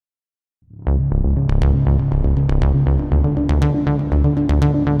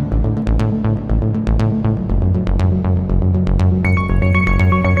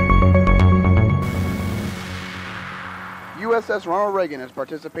USS Ronald Reagan is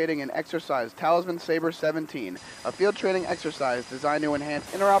participating in Exercise Talisman Sabre 17, a field training exercise designed to enhance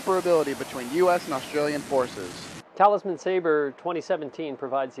interoperability between U.S. and Australian forces. Talisman Sabre 2017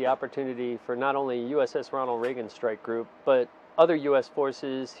 provides the opportunity for not only USS Ronald Reagan Strike Group, but other U.S.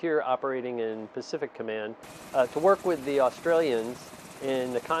 forces here operating in Pacific Command to work with the Australians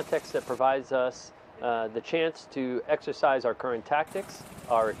in the context that provides us the chance to exercise our current tactics,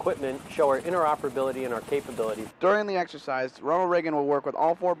 our equipment, show our interoperability and our capability. During the exercise, Ronald Reagan will work with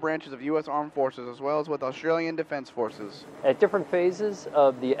all 4 branches of U.S. Armed Forces as well as with Australian Defense Forces. At different phases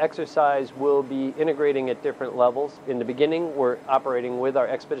of the exercise, we'll be integrating at different levels. In the beginning, we're operating with our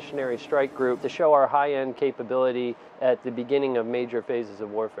Expeditionary Strike Group to show our high-end capability at the beginning of major phases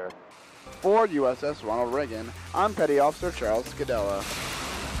of warfare. For USS Ronald Reagan, I'm Petty Officer Charles Scadella.